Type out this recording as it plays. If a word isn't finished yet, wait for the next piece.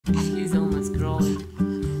She's almost crawling.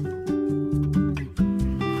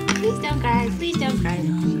 Please don't cry, please don't cry.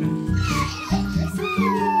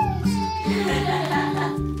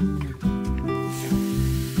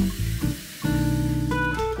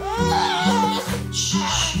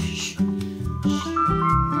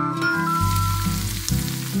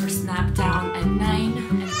 First nap down at 9.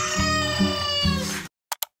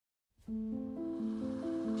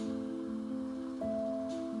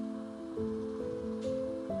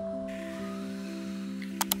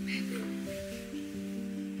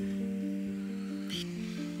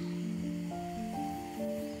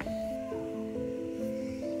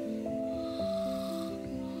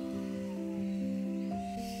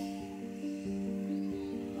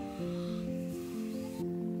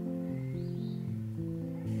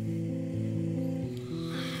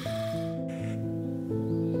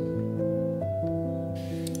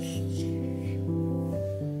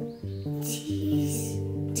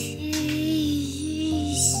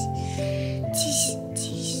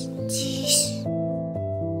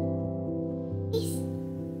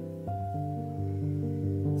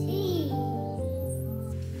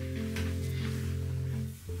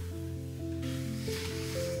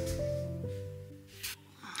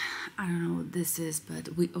 I don't know what this is,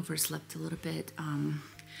 but we overslept a little bit.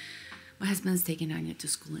 My husband's taking Anya to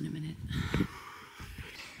school in a minute.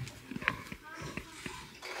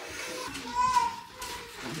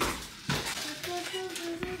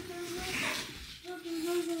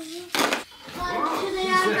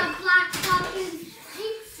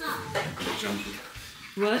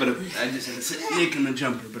 What? But I just had to sit Nick in the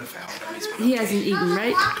jumper, but if I hold He hasn't eaten,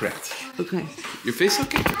 right? Correct. Okay. Your face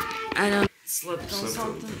okay? I don't slept on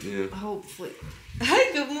something. Yeah. Hopefully.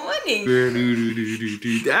 Hi, good morning. Trying to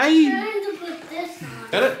put this on.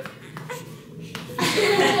 Got it?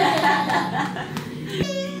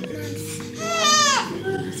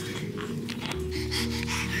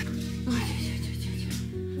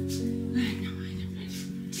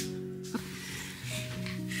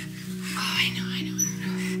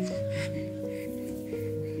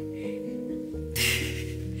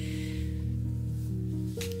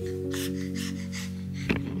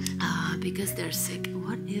 Because they're sick.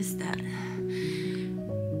 What is that?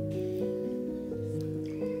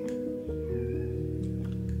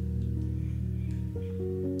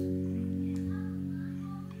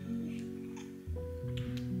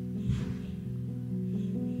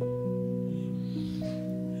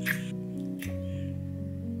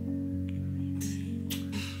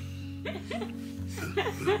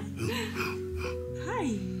 Hi.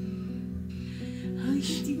 How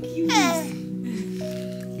cute.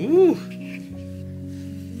 Ooh.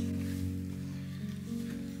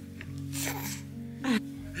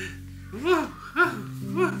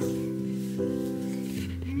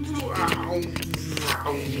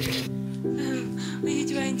 Are you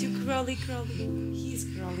trying to crawly? He's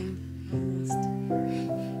crawling almost.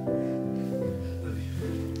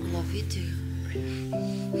 Love you too. You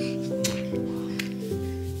want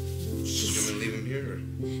me to leave him here? Or?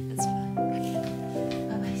 That's fine.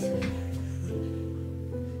 Bye-bye.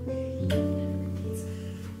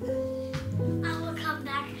 I will come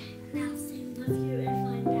back and I'll say love you and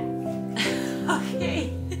find out. Okay.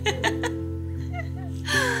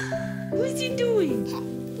 What's he doing?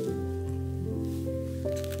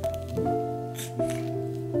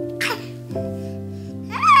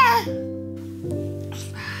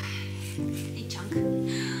 Hey, Chunk.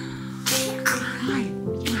 Hi.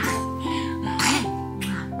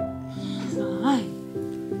 Hi.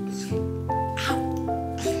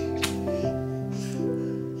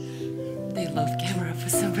 They love camera for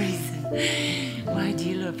some reason. Why do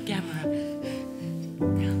you love camera?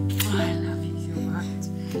 Oh, I love you so much.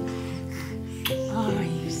 Oh,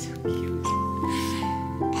 you're so cute.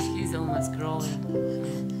 She's almost crawling. Oh,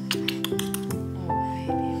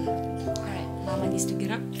 baby. Alright, Mama needs to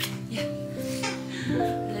get up. Yeah.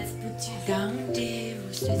 Let's put you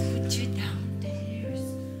downstairs. Let's put you downstairs.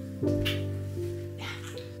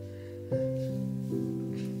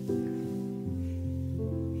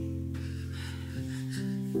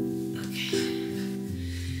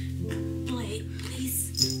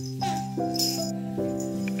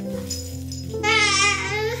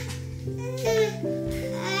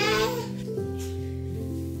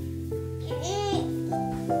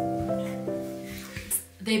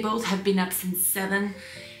 They both have been up since 7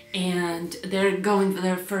 and they're going for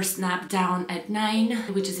their first nap down at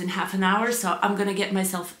 9, which is in half an hour. So I'm gonna get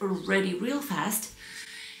myself ready real fast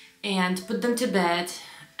and put them to bed.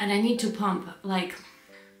 And I need to pump, like,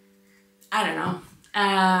 I don't know.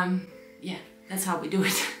 Yeah, that's how we do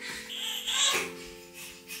it.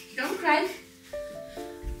 Don't cry.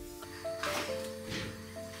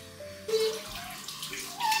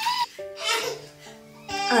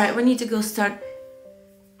 All right, we need to go start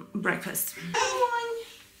breakfast.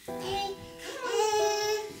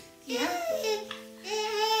 Yeah.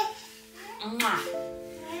 Mwah.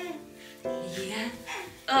 Yeah.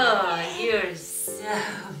 Oh, you're so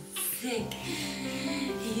sick.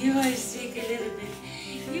 You are sick a little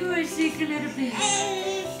bit. You are sick a little bit.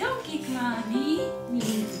 Don't kick mommy.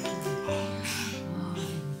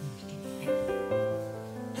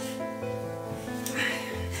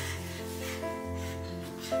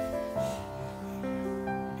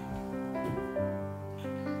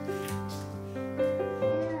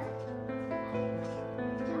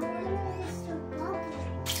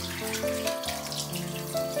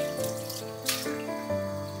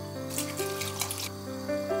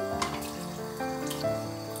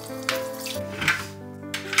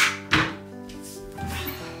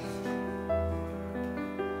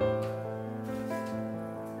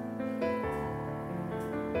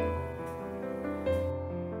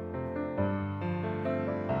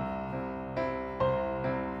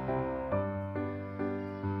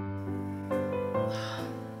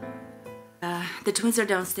 The twins are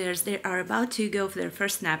downstairs. They are about to go for their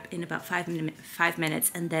first nap in about 5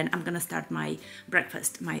 minutes, and then I'm gonna start my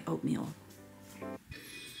breakfast, my oatmeal.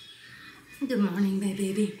 Good morning, my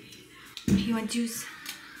baby. You want juice?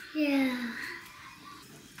 Yeah.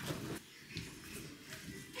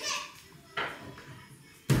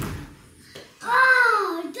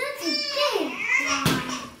 Oh, that's a big one.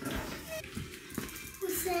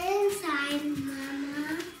 What's inside,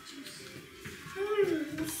 Mama?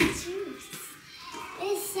 It's juice.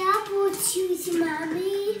 It's apple juice,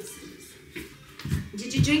 Mommy. Did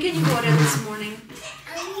you drink any water this morning?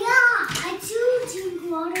 Yeah, I do drink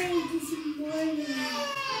water this morning.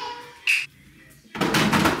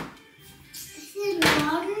 Is it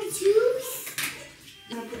water juice?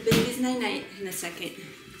 I'm gonna put baby's night-night in a second.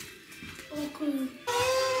 Okay.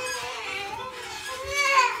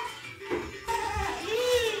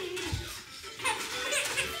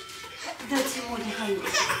 That's the one hungry.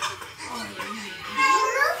 Oh, yeah.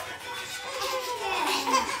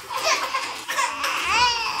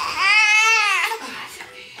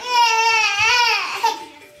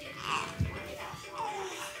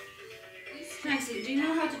 Maxie, do you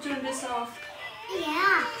know how to turn this off?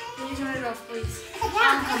 Yeah. Can you turn it off, please? Yeah.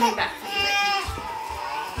 I'm coming back for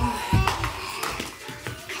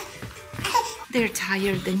you. They're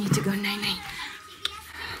tired. They need to go night-night.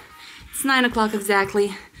 It's 9 o'clock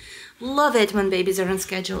exactly. Love it when babies are on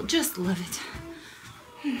schedule. Just love it.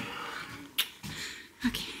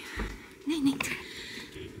 Okay. Night-night.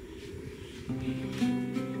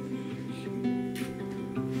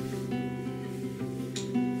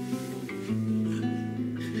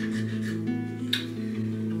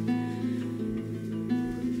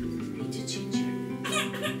 Need to change your...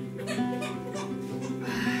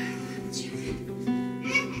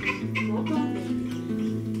 Hold on, baby.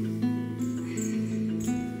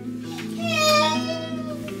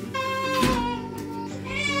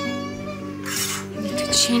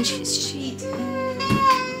 Change his sheet.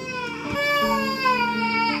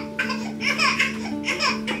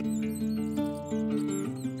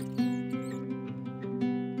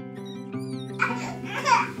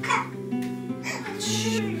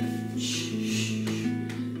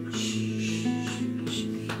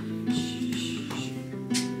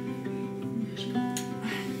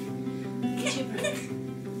 Get your breath.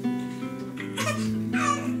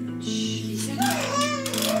 Shh, Lisa.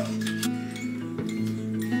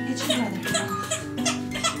 Get your brother.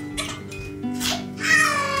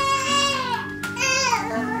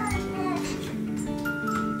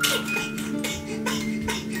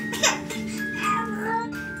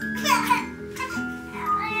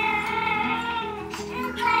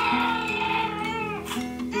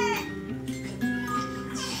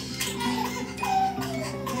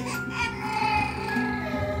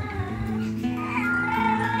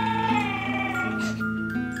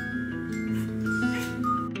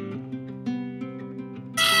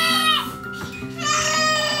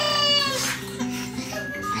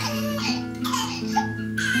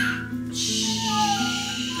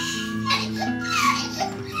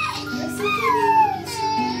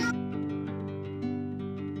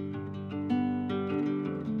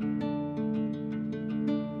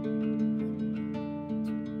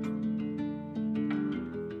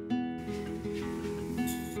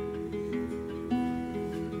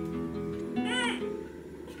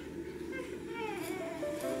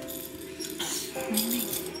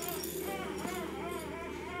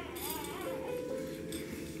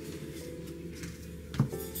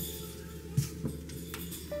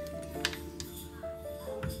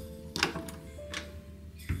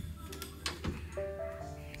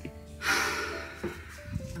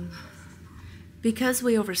 Because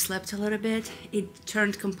we overslept a little bit, it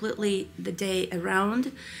turned completely the day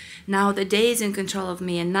around. Now the day is in control of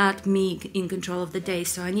me and not me in control of the day.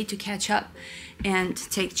 So I need to catch up and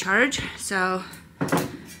take charge. So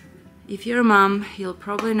if you're a mom, you'll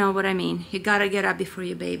probably know what I mean. You gotta get up before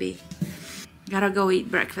your baby. Gotta go eat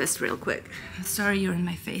breakfast real quick. Sorry you're in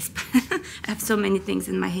my face, but I have so many things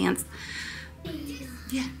in my hands.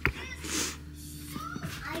 Yeah.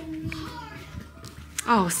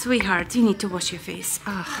 Oh, sweetheart, you need to wash your face.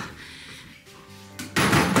 Oh.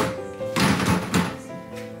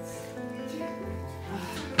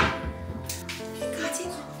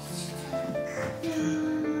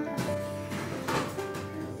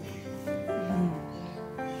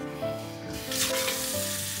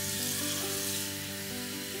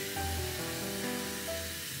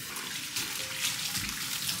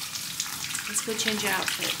 Let's go change your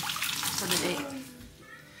outfit for the day.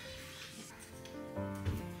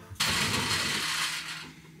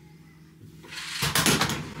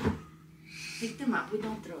 Pick them up, we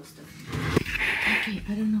don't throw stuff. Okay,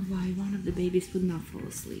 I don't know why one of the babies would not fall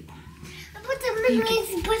asleep. I put them in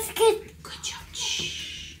my basket. Good job.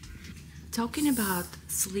 Shh. Talking about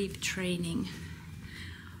sleep training,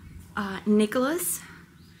 Nicholas,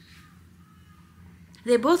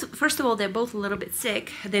 they both, first of all, they're both a little bit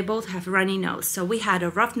sick. They both have runny nose. So we had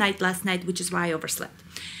a rough night last night, which is why I overslept.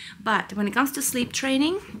 But when it comes to sleep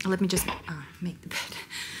training, let me just make the bed.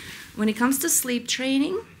 When it comes to sleep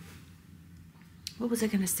training, what was I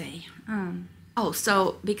gonna say? Oh,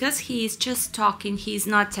 so because he's just talking, he's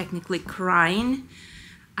not technically crying,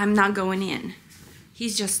 I'm not going in.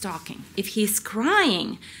 He's just talking. If he's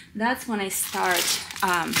crying, that's when I start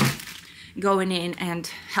going in and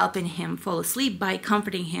helping him fall asleep by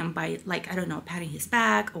comforting him by, like, I don't know, patting his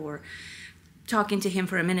back or talking to him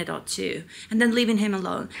for a minute or two and then leaving him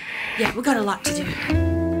alone. Yeah, we got a lot to do.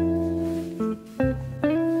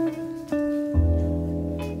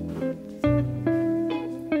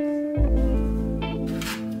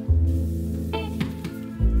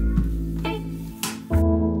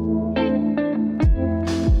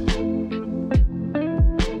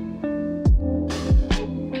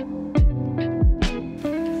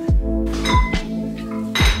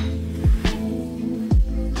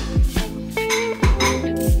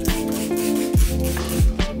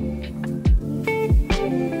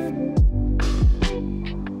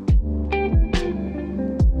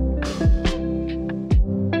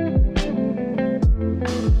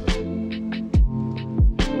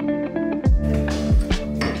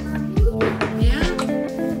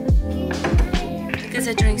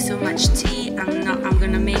 I drink so much tea, I'm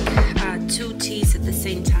gonna make 2 teas at the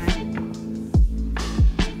same time.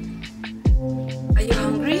 Are you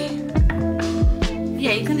hungry?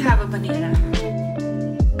 Yeah, you can have a banana.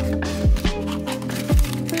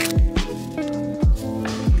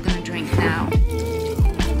 I'm gonna drink now.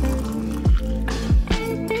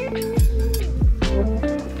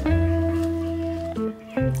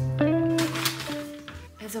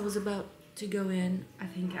 As I was about to go in, I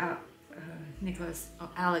think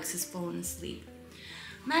Alex has fallen asleep.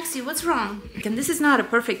 Maxie, what's wrong? And this is not a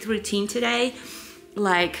perfect routine today.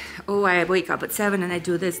 Like, oh, I wake up at 7 and I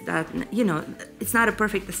do this, that, you know, it's not a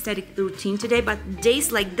perfect aesthetic routine today, but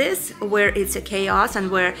days like this, where it's a chaos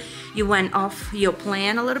and where you went off your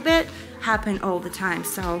plan a little bit, happen all the time.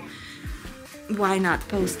 So why not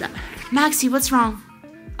post that? Maxie, what's wrong?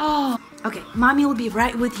 Oh, okay, mommy will be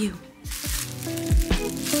right with you.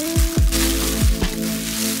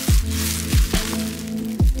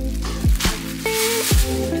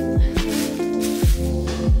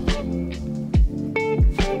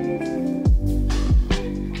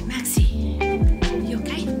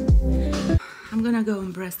 I'm gonna go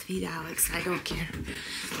and breastfeed Alex. I don't care.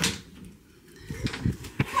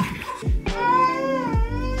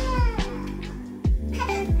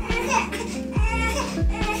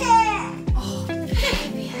 Oh,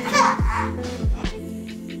 baby.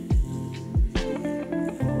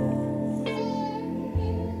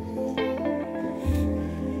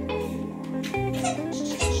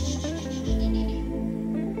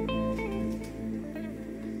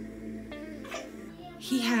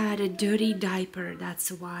 He had a dirty diaper,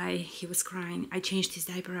 that's why he was crying. I changed his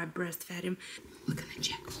diaper, I breastfed him. We're gonna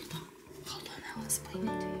check, hold on, I'll explain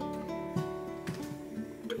it to you.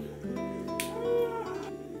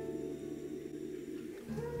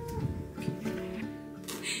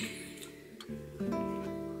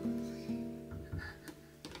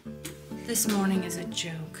 This morning is a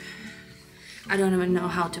joke. I don't even know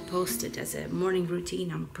how to post it as a morning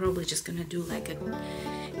routine. I'm probably just gonna do like a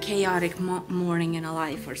chaotic morning in a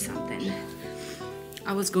life or something.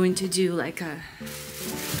 I was going to do like a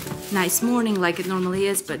nice morning like it normally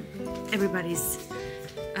is, but everybody's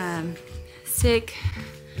sick.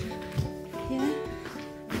 Yeah.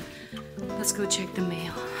 Let's go check the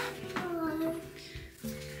mail.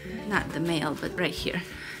 Not the mail, but right here.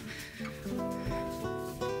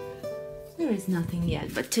 There is nothing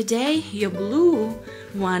yet, but today your blue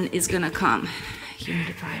one is gonna come. Here in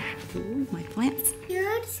the dryer. Ooh, my plants.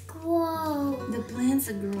 Let's grow. The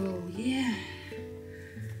plants grow, yeah.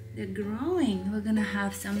 They're growing. We're gonna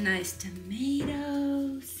have some nice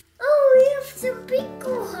tomatoes. Oh, we have some big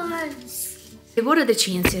ones. What are the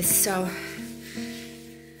chances? So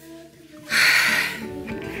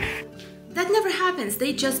that never happens.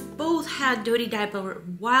 They just both had dirty diaper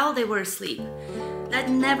while they were asleep. That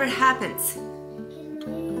never happens.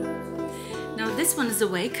 Now this one is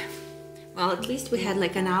awake. Well, at least we had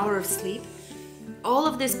like an hour of sleep. All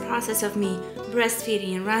of this process of me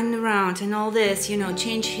breastfeeding and running around and all this, you know,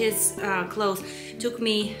 change his clothes, took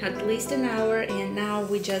me at least an hour, and now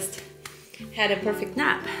we just had a perfect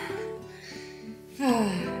nap.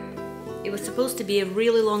 It was supposed to be a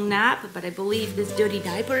really long nap, but I believe these dirty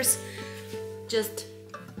diapers just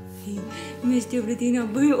messed everything up.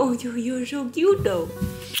 Oh, you're so cute though.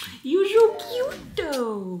 You're so cute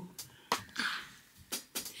though.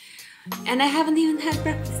 And I haven't even had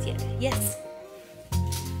breakfast yet. Yes.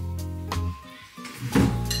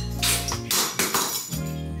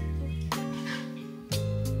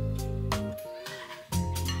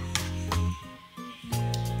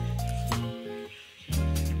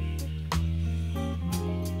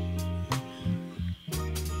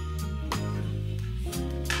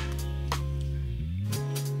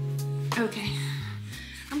 Okay,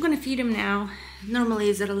 I'm gonna feed him now. Normally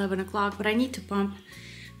it's at 11 o'clock, but I need to pump.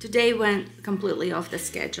 Today went completely off the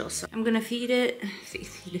schedule, so I'm gonna feed it.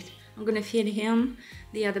 I'm gonna feed him.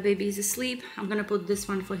 The other baby is asleep. I'm gonna put this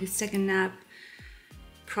one for his second nap,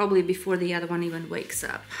 probably before the other one even wakes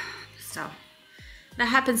up. So that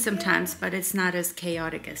happens sometimes, but it's not as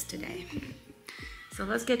chaotic as today. So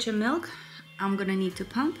let's get your milk. I'm gonna need to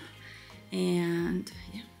pump, and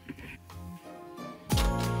yeah.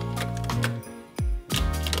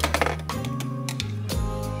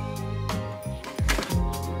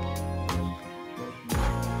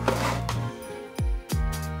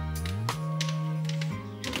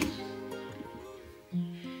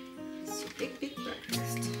 Big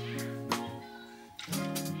breakfast.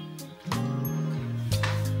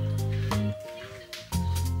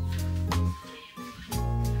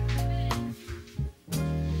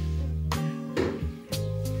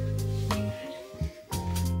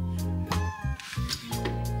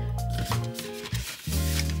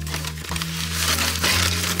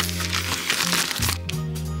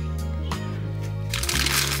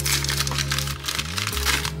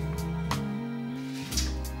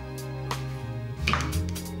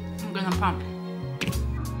 I'm gonna pump.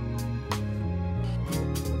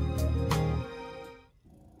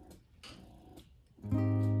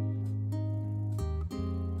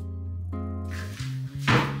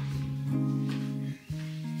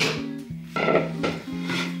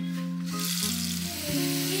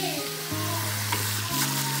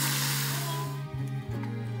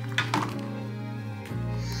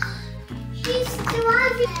 She's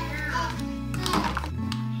driving.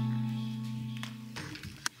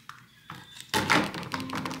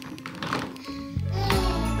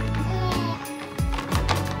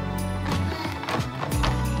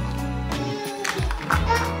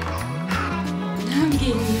 I'm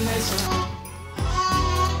giving you my.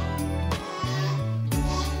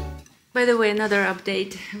 By the way, another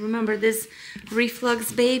update. Remember this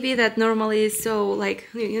reflux baby that normally is so like,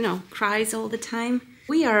 you know, cries all the time?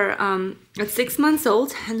 We are at 6 months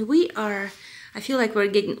old, and I feel like we're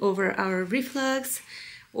getting over our reflux,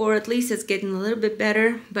 or at least it's getting a little bit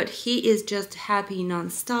better, but he is just happy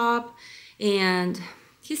non-stop, and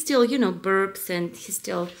he still, you know, burps, and he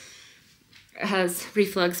still has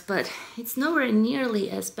reflux, but it's nowhere nearly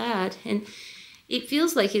as bad, and it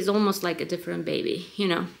feels like he's almost like a different baby, you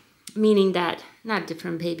know, meaning that, not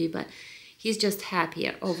different baby, but he's just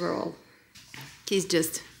happier overall. He's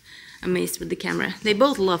just amazed with the camera. They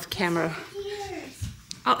both love camera.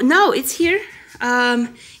 Oh, no, it's here.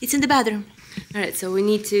 It's in the bathroom. All right, so we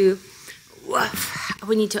need to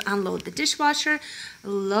unload the dishwasher,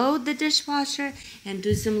 load the dishwasher, and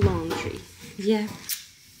do some laundry. Yeah.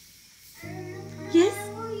 Yes.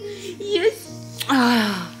 Yes.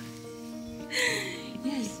 Ah.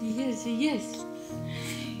 Yes. Yes. Yes.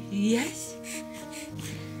 Yes.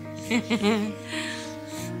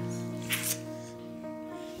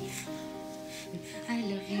 I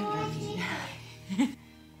love you,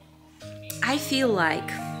 I feel like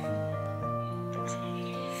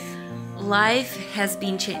life has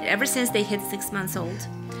been changed ever since they hit 6 months old.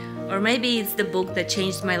 Or maybe it's the book that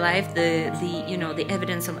changed my life, the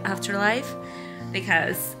evidence of afterlife,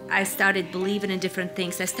 because I started believing in different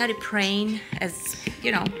things. I started praying, as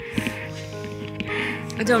you know.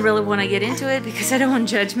 I don't really want to get into it because I don't want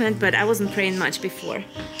judgment, but I wasn't praying much before.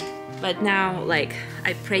 But now, like,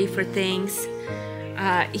 I pray for things.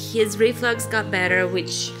 His reflux got better,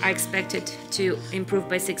 which I expected to improve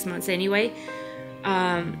by 6 months anyway.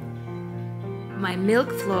 My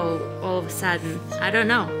milk flow, all of a sudden, I don't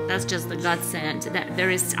know, that's just the God sent. That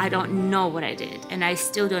I don't know what I did, and I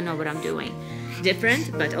still don't know what I'm doing.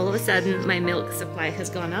 Different, but all of a sudden my milk supply has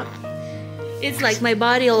gone up. It's like my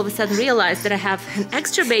body all of a sudden realized that I have an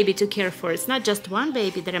extra baby to care for. It's not just one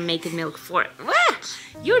baby that I'm making milk for. Ah,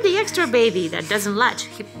 you're the extra baby that doesn't latch,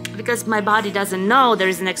 because my body doesn't know there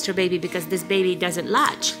is an extra baby because this baby doesn't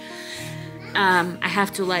latch. I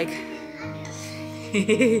have to like...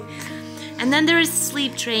 And then there is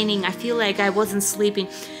sleep training. I feel like I wasn't sleeping.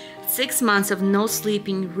 6 months of no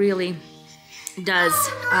sleeping really does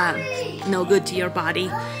no good to your body.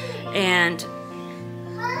 And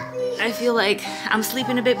I feel like I'm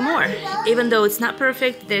sleeping a bit more. Even though it's not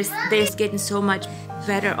perfect, there's getting so much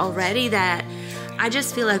better already that I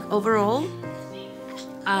just feel like overall,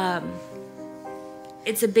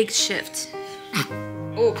 it's a big shift.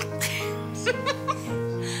 Oh.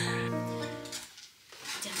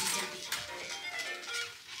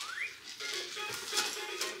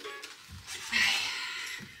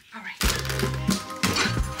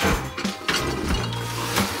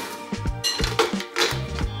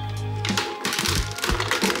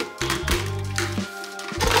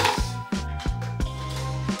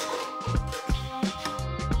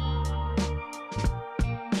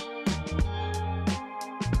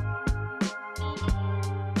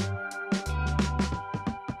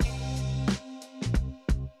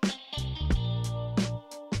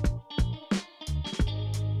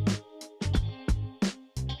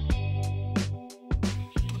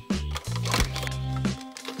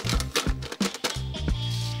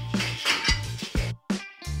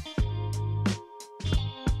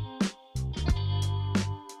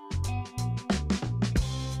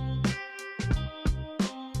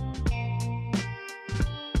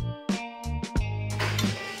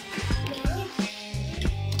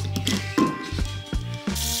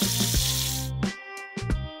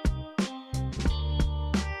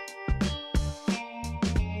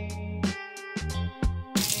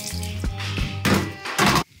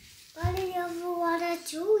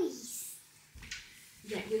 Toys.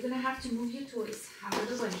 Yeah, you're gonna have to move your toys out of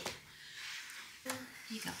the way. Here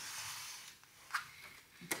you go.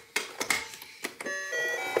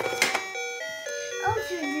 Oh,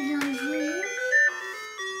 turn it on, please.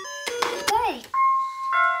 Wait.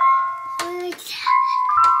 Wait.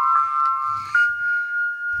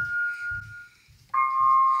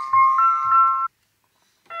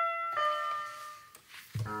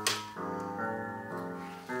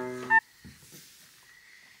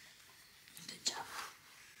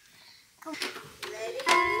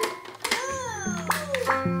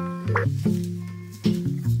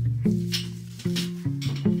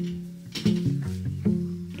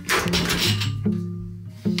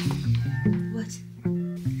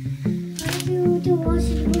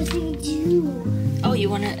 Oh, you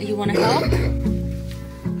wanna help?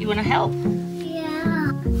 You wanna help?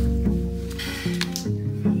 Yeah.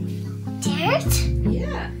 Dirt?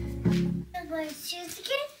 Yeah. My shoes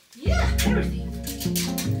again? Yeah, everything.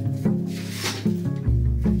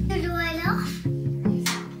 Do I know?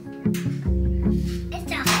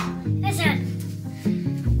 It's off. It's on.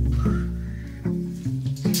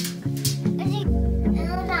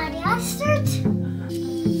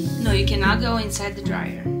 No, you cannot go inside the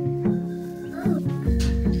dryer.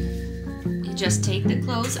 You just take the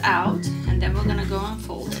clothes out and then we're gonna go and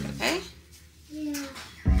fold it, okay? Yeah.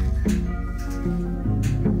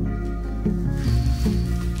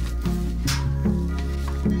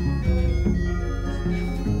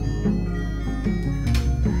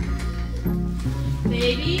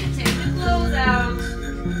 Baby, take the clothes out.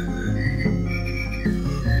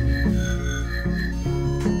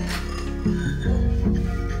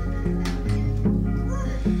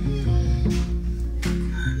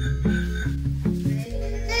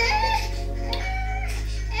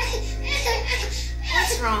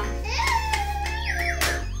 What's wrong?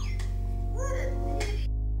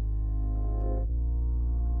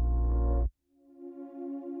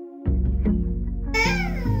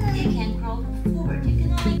 You can't crawl forward. You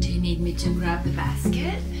can only... Do you need me to grab the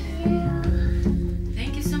basket? Yeah.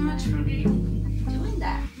 Thank you so much for doing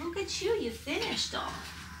that. Look at you. You finished all.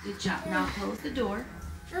 Good job. Now close the door.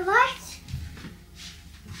 The light?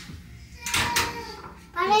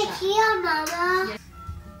 I here, Mama. Yes.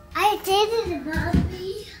 I did it,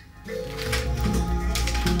 Mommy.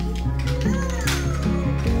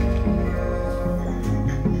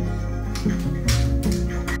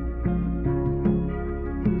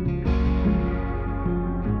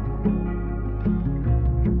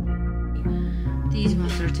 These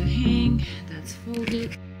ones are to hang. That's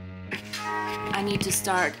folded. I need to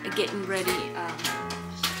start getting ready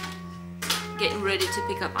to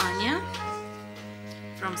pick up Anya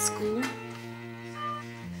from school.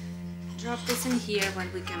 Drop this in here when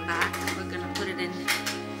we come back. We're gonna put it in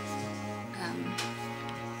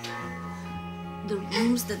the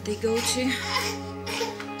rooms that they go to.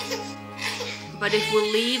 But if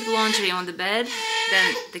we leave laundry on the bed,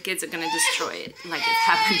 then the kids are gonna destroy it like it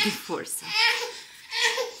happened before. So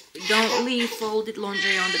don't leave folded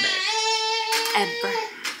laundry on the bed ever.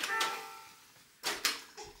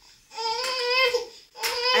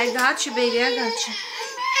 I got you, baby. I got you.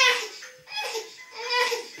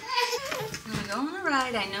 I'm gonna go on a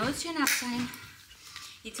ride. I know it's your nap time.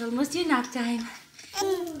 It's almost your nap time.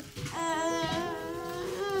 Okay.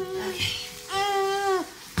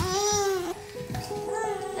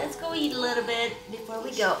 Let's go eat a little bit before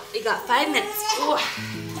we go. We got 5 minutes. Ooh.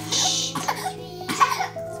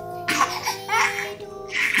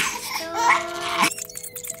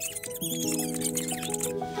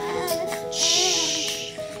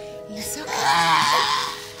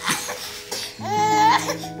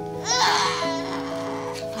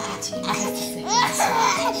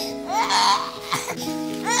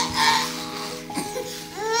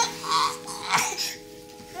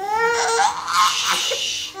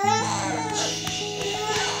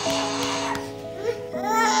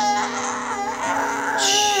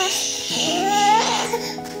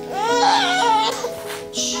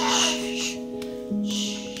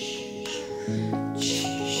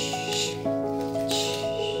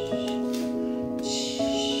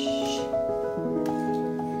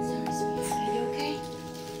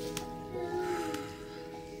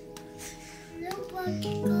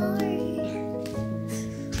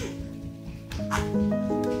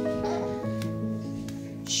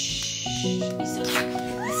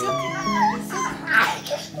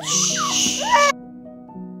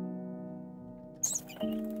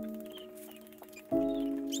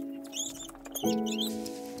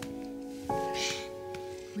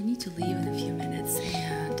 We need to leave in a few minutes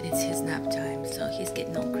and it's his nap time, so he's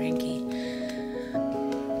getting all cranky.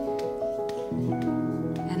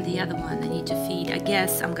 And the other one I need to feed. I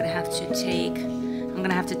guess I'm gonna have to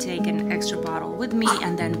take an extra bottle with me,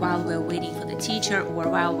 and then while we're waiting for the teacher or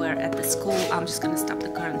while we're at the school, I'm just gonna stop the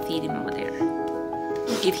car and feed him over there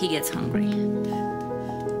if he gets hungry.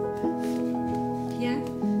 Yeah?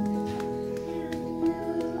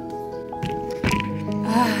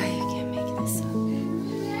 You can't make this up.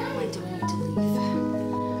 When do we need to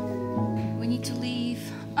leave? We need to leave.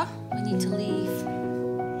 Oh, we need to leave.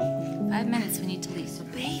 5 minutes we need to leave. So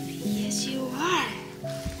baby, yes you are.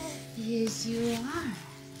 Yes you are.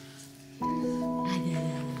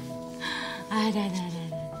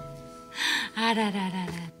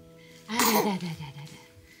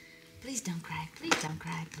 Please don't cry, please don't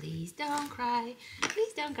cry, please don't cry,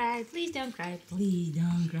 please don't cry, please don't cry, please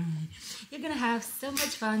don't cry. You're gonna have so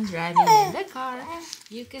much fun driving in the car.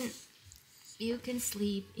 You can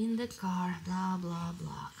sleep in the car, blah blah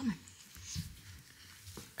blah. Come on.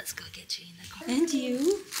 Let's go get you in the car. And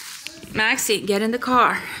you. Maxie, get in the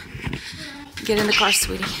car. Get in the car,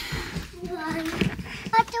 sweetie.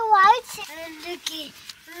 But the lights and the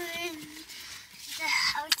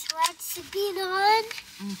house lights have been on.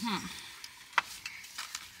 Mm-hmm.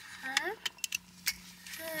 Huh?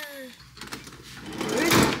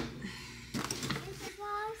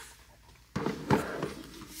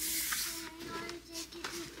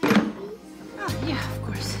 Oh, yeah, of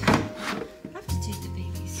course. I have to take the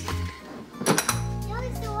babies.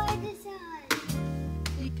 Yes, the light is on.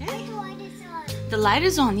 Okay. The light is on. The light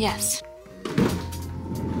is on, yes.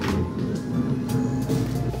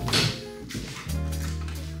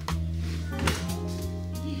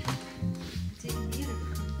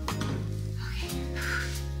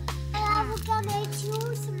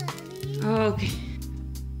 Okay.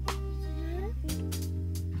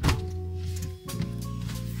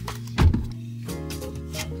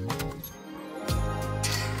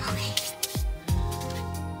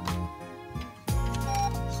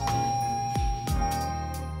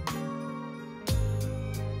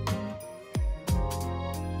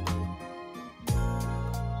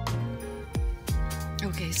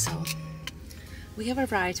 Okay, so we have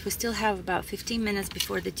arrived. We still have about 15 minutes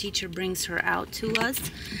before the teacher brings her out to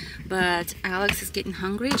us. But Alex is getting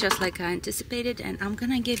hungry just like I anticipated, and I'm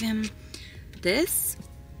gonna give him this,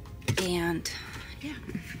 and yeah.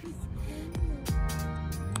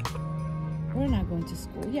 We're not going to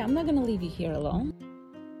school. Yeah, I'm not gonna leave you here alone.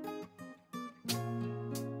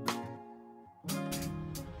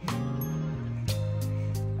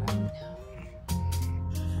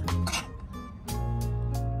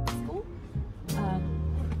 School?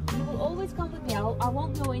 You will always come with me. I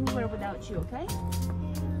won't go anywhere without you, okay?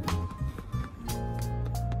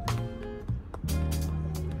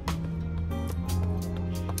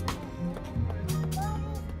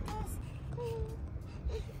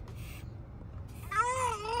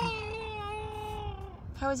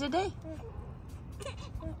 How was your day?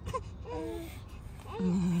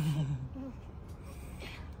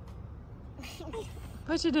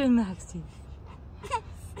 What you doing, Maxie?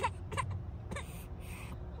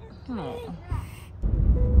 Oh.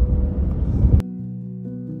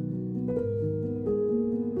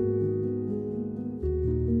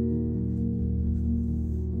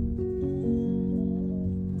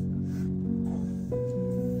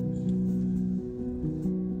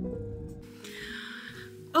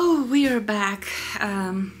 Oh, we are back.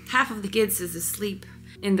 Half of the kids is asleep.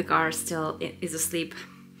 In the car still is asleep.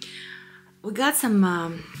 We got some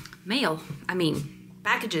mail. I mean,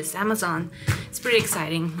 packages, Amazon. It's pretty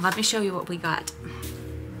exciting. Let me show you what we got.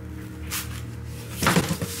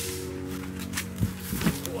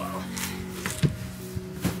 Whoa.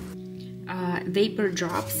 Vapor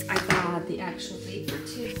drops. I got the actual vapor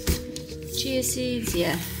too. Chia seeds,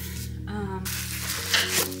 yeah.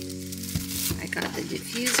 I got the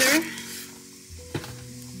diffuser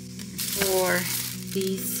for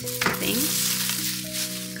these things,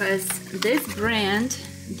 because this brand,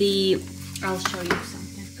 I'll show you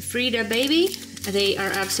something. Frida Baby, they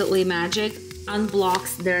are absolutely magic.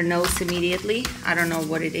 Unblocks their nose immediately. I don't know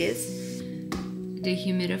what it is.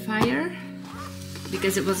 Dehumidifier,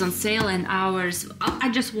 because it was on sale and ours, I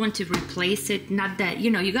just want to replace it. Not that, you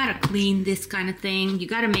know, you gotta clean this kind of thing. You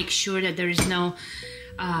gotta make sure that there is no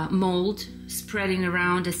mold spreading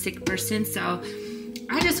around a sick person. So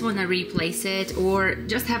I just want to replace it or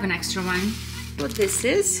just have an extra one. What this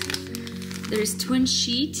is, there's twin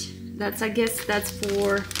sheet. I guess that's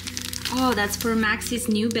for, oh, that's for Maxie's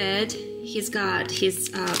new bed. He's got his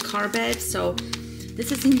car bed, so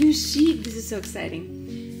this is a new sheet. This is so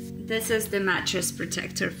exciting. This is the mattress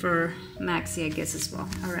protector for Maxie, I guess, as well.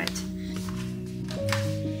 All right.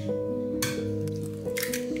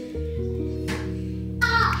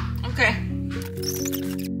 Okay.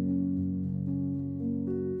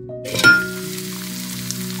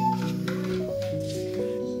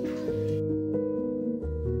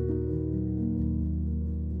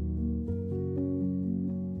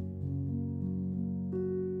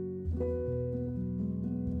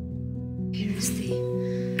 Here's the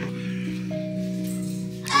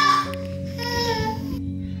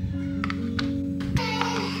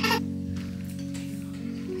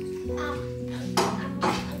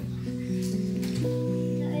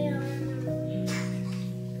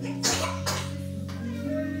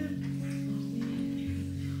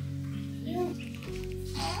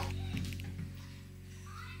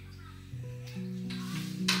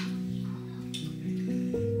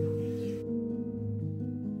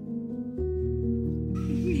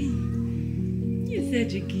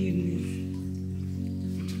such a cuteness.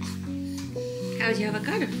 How's your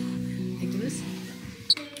avocado? Like this?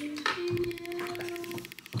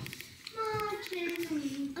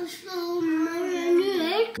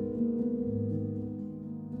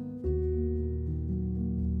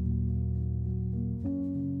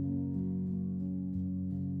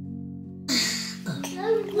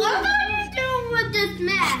 What are you doing with this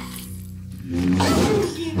mess?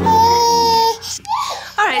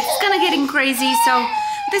 Alright, it's gonna getting crazy, so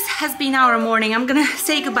this has been our morning. I'm gonna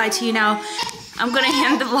say goodbye to you now. I'm gonna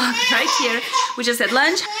end the vlog right here. We just had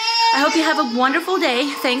lunch. I hope you have a wonderful day.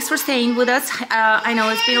 Thanks for staying with us. I know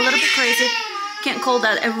it's been a little bit crazy. Can't call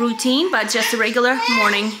that a routine, but just a regular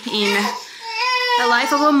morning in the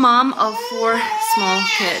life of a mom of 4 small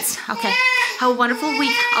kids. Okay, have a wonderful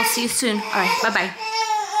week. I'll see you soon. Alright, bye-bye.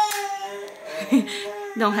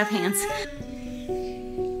 Don't have hands.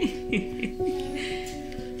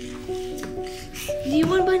 Do you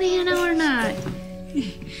want banana or not?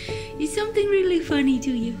 Is something really funny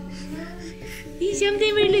to you? Is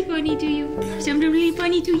something really funny to you? Something really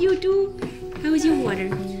funny to you too? How is your water?